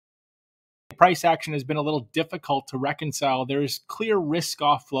price action has been a little difficult to reconcile. There's clear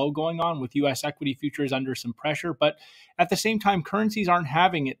risk-off flow going on with U.S. equity futures under some pressure, but at the same time, currencies aren't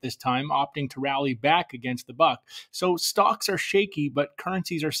having it this time, opting to rally back against the buck. So stocks are shaky, but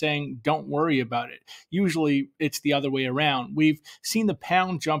currencies are saying, don't worry about it. Usually it's the other way around. We've seen the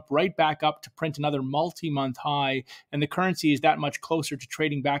pound jump right back up to print another multi-month high, and the currency is that much closer to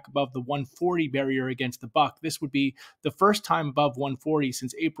trading back above the 140 barrier against the buck. This would be the first time above 140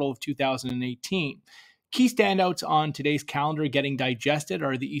 since April of 2018. Key standouts on today's calendar getting digested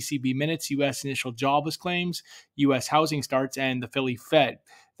are the ECB minutes, U.S. initial jobless claims, U.S. housing starts, and the Philly Fed.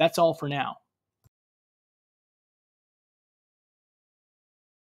 That's all for now.